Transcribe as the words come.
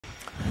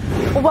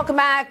Well, welcome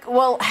back.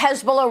 Well,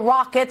 Hezbollah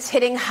rockets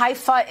hitting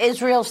Haifa,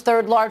 Israel's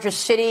third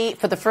largest city,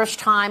 for the first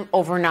time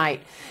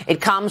overnight. It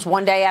comes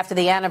one day after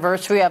the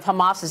anniversary of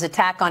Hamas's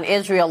attack on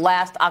Israel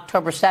last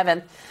October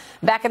 7th.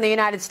 Back in the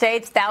United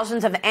States,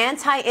 thousands of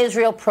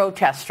anti-Israel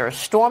protesters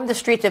stormed the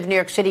streets of New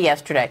York City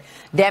yesterday.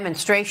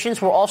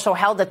 Demonstrations were also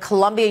held at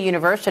Columbia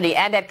University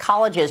and at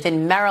colleges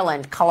in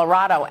Maryland,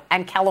 Colorado,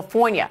 and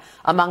California,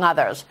 among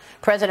others.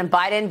 President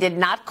Biden did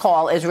not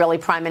call Israeli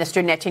Prime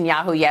Minister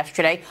Netanyahu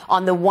yesterday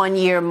on the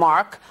one-year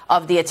mark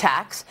of the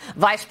attacks.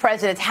 Vice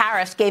President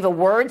Harris gave a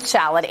word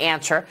salad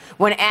answer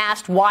when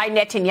asked why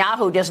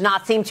Netanyahu does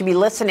not seem to be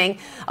listening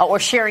or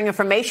sharing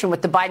information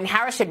with the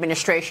Biden-Harris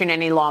administration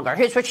any longer.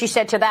 Here's what she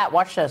said to that.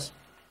 Watch this.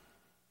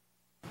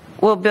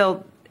 Well,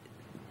 Bill,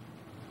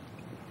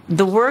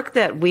 the work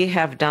that we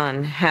have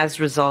done has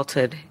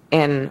resulted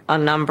in a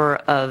number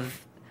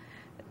of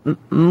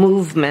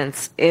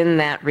movements in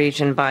that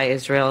region by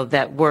Israel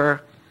that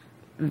were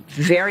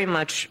very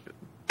much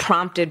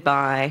prompted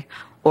by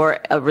or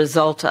a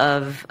result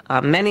of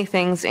many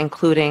things,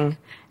 including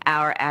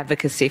our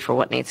advocacy for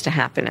what needs to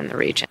happen in the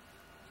region.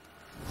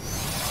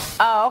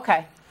 Oh,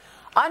 okay.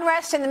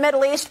 Unrest in the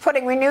Middle East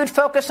putting renewed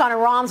focus on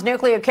Iran's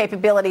nuclear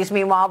capabilities.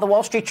 Meanwhile, the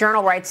Wall Street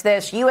Journal writes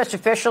this. U.S.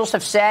 officials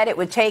have said it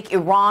would take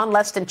Iran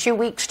less than 2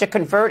 weeks to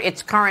convert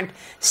its current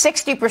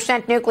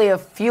 60% nuclear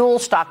fuel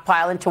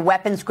stockpile into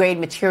weapons-grade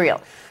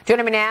material.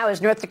 Joining me now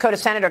is North Dakota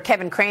Senator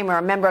Kevin Cramer,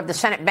 a member of the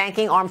Senate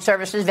Banking, Armed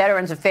Services,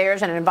 Veterans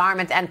Affairs, and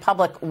Environment and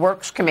Public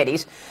Works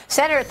Committees.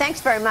 Senator,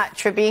 thanks very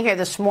much for being here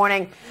this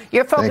morning.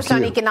 You're focused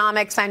on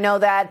economics, I know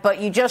that,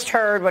 but you just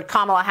heard what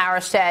Kamala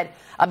Harris said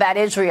about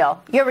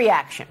Israel. Your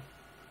reaction?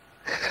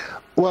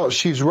 Well,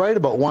 she's right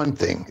about one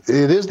thing.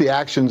 It is the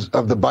actions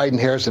of the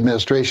Biden-Harris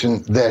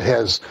administration that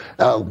has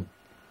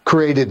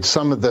created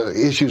some of the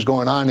issues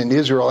going on in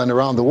Israel and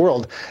around the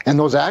world. And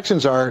those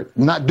actions are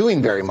not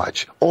doing very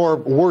much, or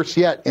worse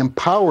yet,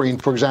 empowering,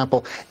 for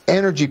example,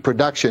 energy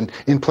production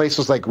in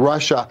places like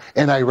Russia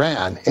and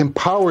Iran,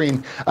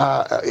 empowering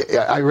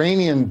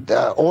Iranian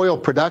oil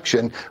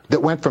production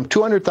that went from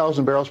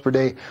 200,000 barrels per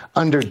day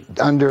under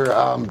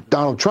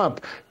Donald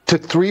Trump to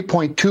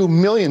 3.2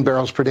 million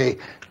barrels per day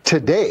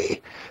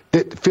today,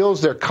 that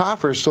fills their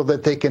coffers so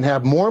that they can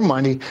have more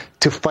money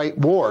to fight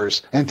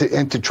wars and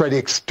to try to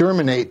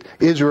exterminate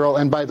Israel.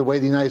 And by the way,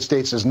 the United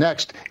States is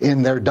next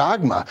in their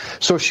dogma.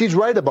 So she's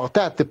right about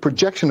that. The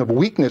projection of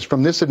weakness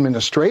from this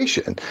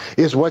administration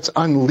is what's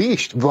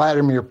unleashed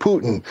Vladimir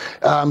Putin.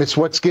 It's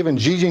what's given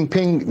Xi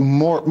Jinping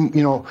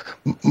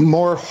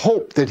more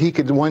hope that he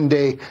could one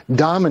day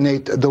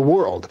dominate the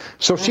world.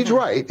 So she's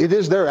right. It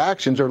is their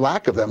actions or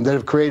lack of them that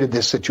have created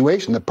this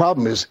situation. The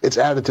problem is it's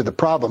added to the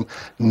problem,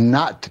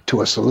 not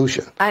to a solution.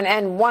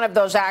 And one of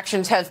those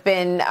actions has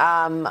been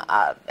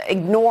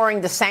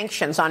ignoring the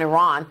sanctions on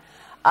Iran.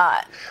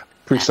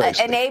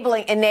 Precisely.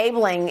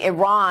 Enabling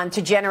Iran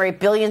to generate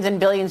billions and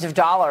billions of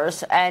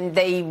dollars, and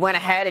they went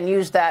ahead and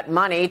used that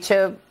money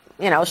to,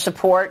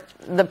 support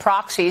the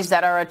proxies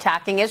that are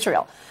attacking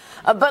Israel.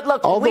 But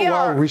look,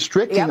 while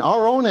restricting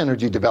our own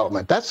energy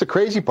development. That's the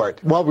crazy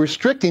part. While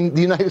restricting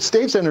the United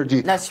States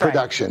energy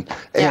production,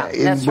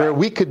 where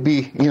we could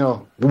be,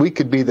 we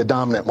could be the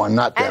dominant one,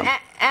 not them.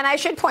 And I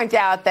should point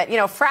out that,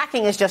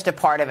 fracking is just a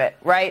part of it,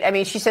 right? I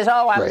mean, she says,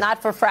 I'm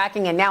not for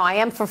fracking, and now I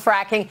am for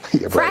fracking.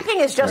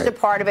 Fracking is just a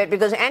part of it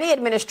because any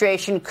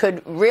administration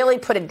could really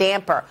put a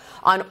damper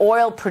on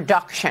oil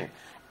production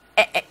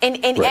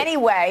in any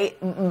way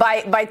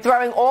by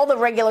throwing all the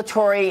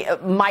regulatory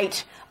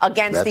might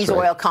against these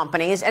oil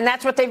companies. And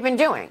that's what they've been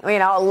doing.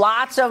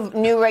 Lots of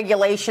new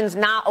regulations,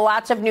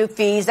 lots of new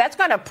fees. That's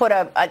going to put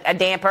a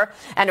damper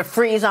and a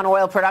freeze on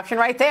oil production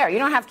right there. You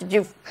don't have to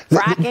do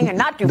fracking and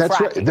not do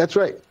fracking. That's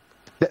right.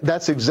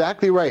 That's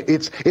exactly right.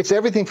 It's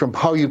everything from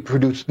how you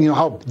produce,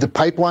 how the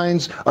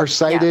pipelines are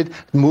sited,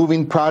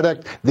 moving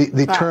product,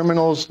 the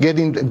terminals,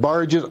 getting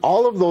barges,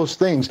 all of those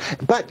things.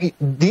 But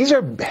these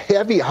are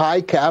heavy,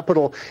 high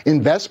capital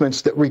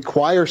investments that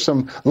require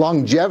some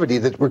longevity,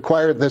 that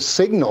require the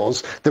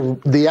signals,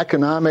 the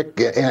economic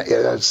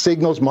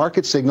signals,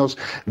 market signals,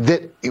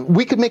 that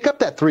we could make up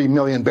that 3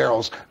 million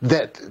barrels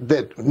that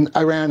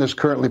Iran is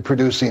currently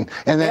producing,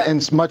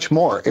 and much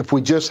more if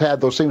we just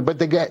had those things. But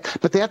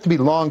they have to be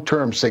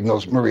long-term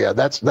signals, Maria.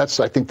 That's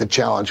I think the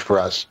challenge for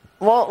us.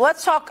 Well,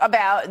 let's talk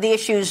about the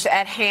issues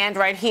at hand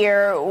right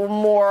here,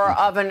 more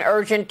of an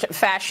urgent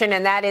fashion,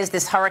 and that is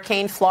this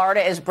hurricane.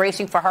 Florida is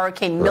bracing for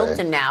Hurricane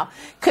Milton now.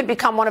 Could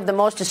become one of the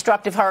most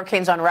destructive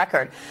hurricanes on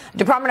record.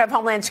 Department of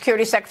Homeland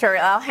Security Secretary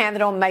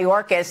Alejandro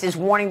Mayorkas is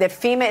warning that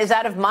FEMA is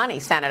out of money,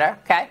 Senator.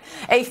 Okay?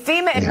 A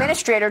FEMA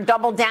administrator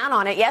doubled down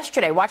on it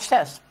yesterday. Watch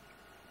this.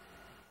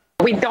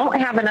 We don't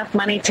have enough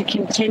money to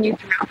continue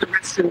throughout the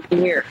rest of the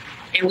year.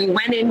 And we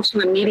went into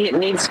immediate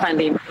needs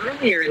funding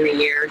earlier in the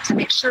year to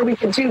make sure we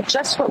could do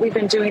just what we've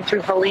been doing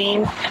through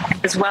Helene,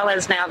 as well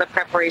as now the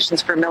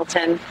preparations for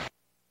Milton.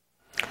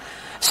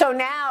 So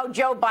now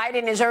Joe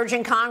Biden is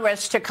urging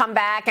Congress to come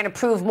back and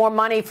approve more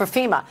money for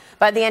FEMA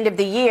by the end of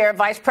the year.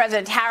 Vice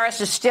President Harris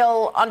is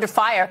still under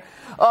fire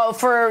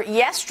for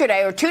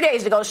yesterday or 2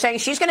 days ago, saying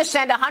she's going to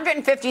send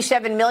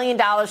 $157 million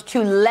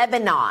to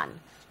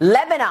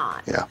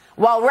Lebanon. Yeah.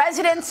 While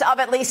residents of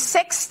at least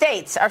 6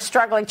 states are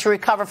struggling to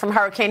recover from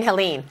Hurricane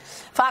Helene.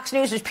 Fox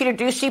News' Peter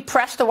Doocy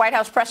pressed the White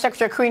House Press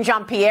Secretary Karine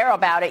Jean-Pierre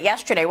about it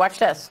yesterday. Watch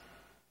this.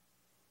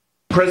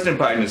 President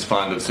Biden is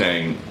fond of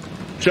saying,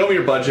 show me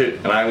your budget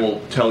and I will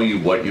tell you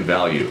what you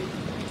value.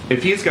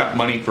 If he's got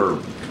money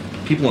for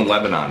people in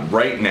Lebanon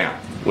right now,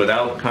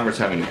 without Congress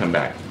having to come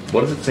back,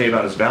 what does it say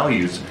about his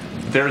values?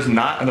 There's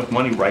not enough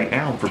money right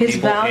now for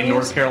people in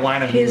North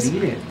Carolina who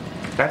need it.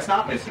 That's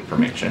not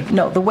misinformation.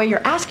 No, the way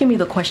you're asking me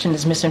the question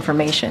is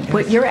misinformation.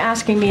 What you're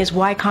asking me is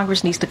why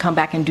Congress needs to come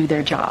back and do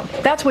their job.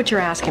 That's what you're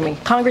asking me.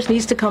 Congress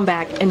needs to come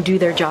back and do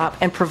their job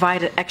and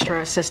provide extra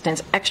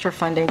assistance, extra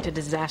funding to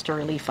disaster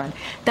relief fund.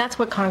 That's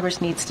what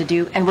Congress needs to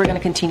do, and we're going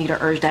to continue to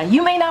urge that.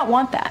 You may not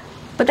want that,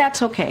 but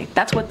that's okay.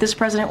 That's what this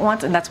president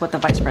wants, and that's what the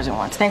vice president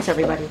wants. Thanks,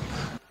 everybody.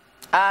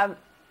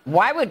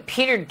 Why would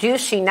Peter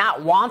Doocy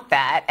not want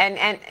that?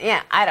 And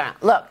yeah, I don't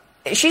know.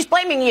 Look, she's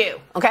blaming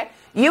you, okay?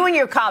 You and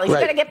your colleagues. Right,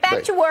 you got to get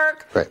back to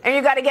work, and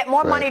you got to get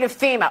more money to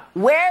FEMA.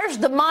 Where's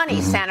the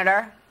money,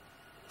 Senator?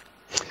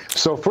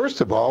 So first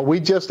of all,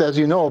 we just, as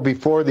you know,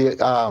 before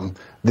the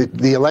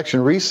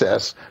election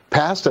recess,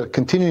 passed a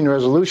continuing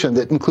resolution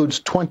that includes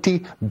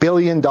 $20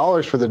 billion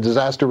for the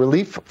disaster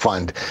relief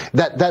fund.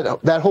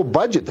 That whole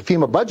budget, the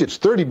FEMA budget's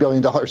 $30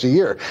 billion a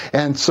year.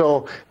 And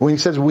so when he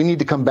says we need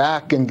to come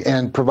back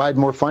and provide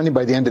more funding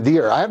by the end of the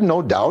year, I have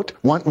no doubt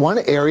one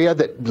area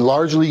that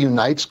largely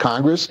unites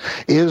Congress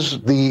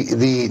is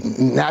the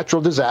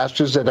natural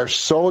disasters that are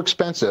so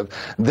expensive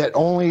that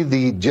only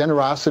the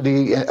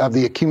generosity of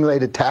the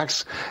accumulated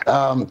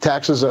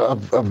taxes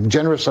of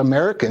generous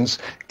Americans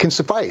can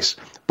suffice.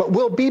 But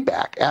we'll be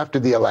back after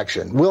the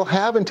election. We'll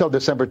have until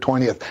December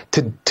 20th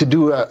to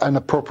do an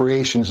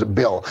appropriations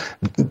bill.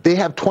 They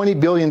have $20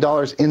 billion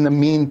in the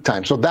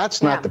meantime. So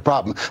that's not the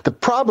problem. The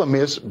problem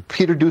is,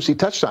 Peter Doocy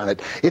touched on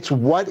it, it's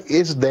what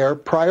is their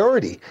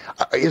priority?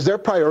 Is their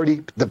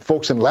priority the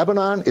folks in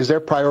Lebanon? Is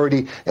their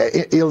priority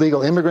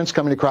illegal immigrants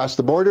coming across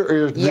the border?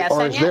 Or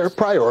is their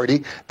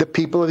priority the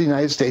people of the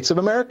United States of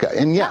America?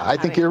 And I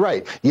think you're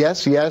right.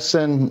 Yes,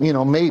 and,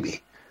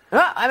 maybe.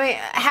 Well, I mean,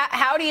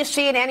 how do you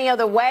see it any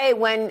other way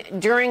when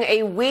during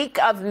a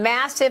week of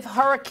massive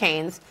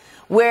hurricanes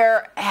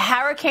where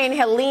Hurricane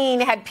Helene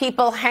had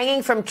people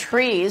hanging from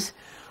trees,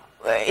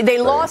 they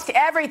lost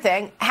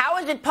everything? How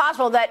is it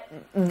possible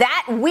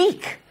that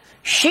week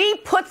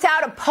she puts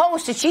out a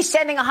post that she's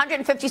sending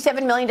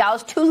 $157 million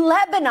to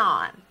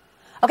Lebanon?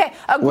 Okay,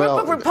 a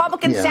group of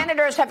Republican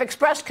senators have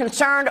expressed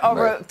concern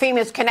over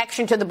FEMA's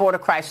connection to the border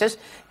crisis.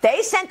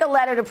 They sent a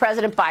letter to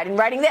President Biden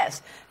writing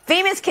this: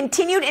 FEMA's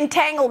continued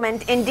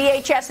entanglement in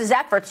DHS's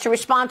efforts to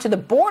respond to the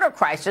border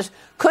crisis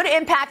could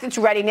impact its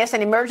readiness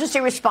and emergency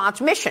response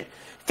mission.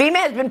 FEMA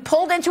has been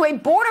pulled into a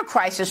border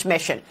crisis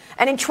mission.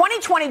 And in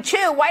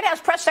 2022, White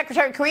House Press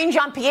Secretary Karine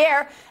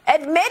Jean-Pierre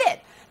admitted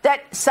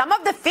that some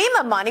of the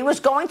FEMA money was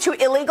going to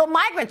illegal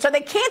migrants. So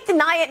they can't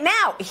deny it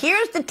now.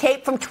 Here's the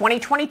tape from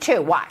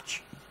 2022.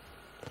 Watch.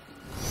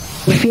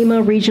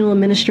 FEMA regional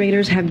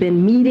administrators have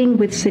been meeting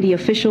with city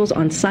officials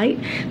on site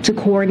to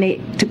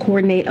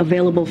coordinate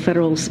available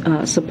federal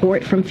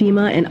support from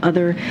FEMA and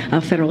other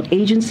federal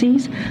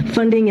agencies.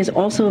 Funding is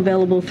also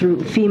available through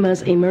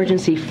FEMA's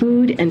emergency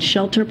food and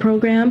shelter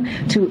program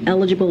to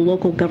eligible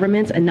local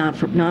governments and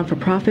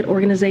non-for-profit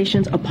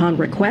organizations upon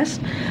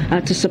request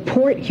to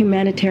support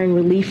humanitarian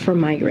relief for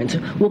migrants.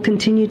 We'll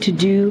continue to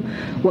do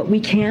what we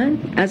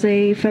can as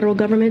a federal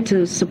government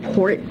to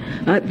support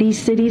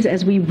these cities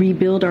as we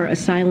rebuild our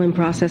asylum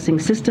processing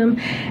system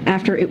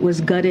after it was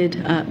gutted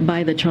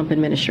by the Trump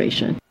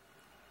administration.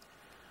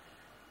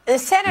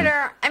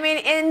 Senator, I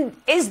mean,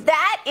 is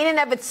that in and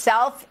of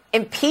itself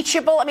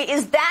impeachable? I mean,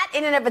 is that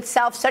in and of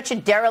itself such a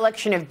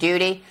dereliction of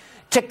duty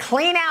to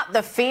clean out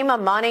the FEMA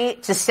money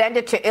to send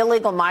it to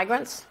illegal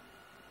migrants?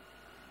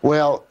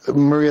 Well,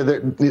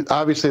 Maria,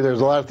 obviously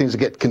there's a lot of things that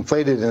get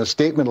conflated in a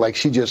statement like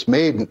she just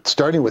made,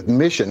 starting with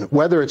mission.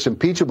 Whether it's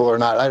impeachable or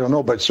not, I don't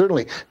know, but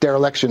certainly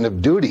dereliction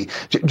of duty.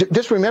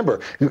 Just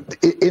remember,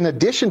 in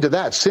addition to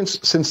that,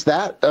 since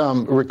that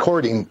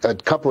recording a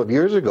couple of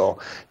years ago,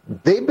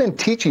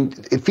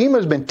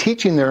 FEMA's been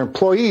teaching their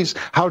employees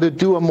how to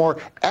do a more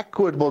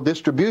equitable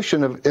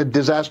distribution of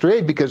disaster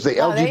aid because the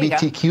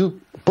LGBTQ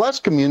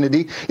plus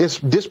community is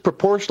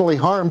disproportionately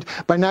harmed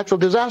by natural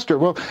disaster.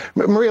 Well,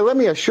 Maria, let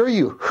me assure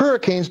you,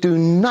 hurricanes do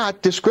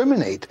not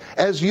discriminate.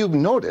 As you've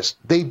noticed,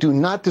 they do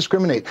not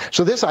discriminate.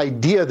 So this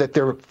idea that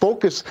their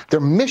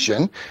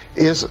mission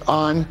is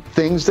on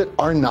things that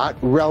are not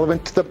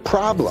relevant to the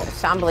problem.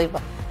 It's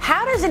unbelievable.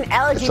 How does an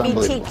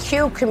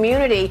LGBTQ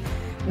community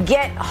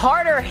get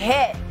harder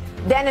hit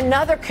than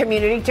another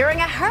community during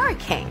a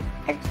hurricane?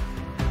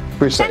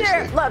 Precisely.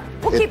 Senator, look,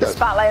 we'll keep the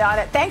spotlight on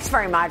it. Thanks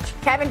very much.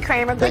 Kevin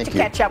Cramer, good to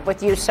catch up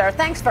with you, sir.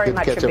 Thanks very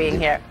much for being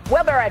here.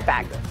 We'll be right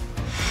back.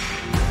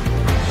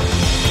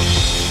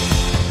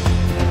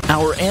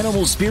 Our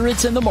animal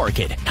spirits and the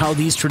market, how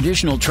these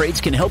traditional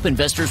traits can help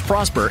investors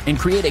prosper and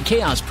create a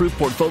chaos-proof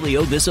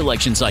portfolio this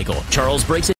election cycle. Charles breaks it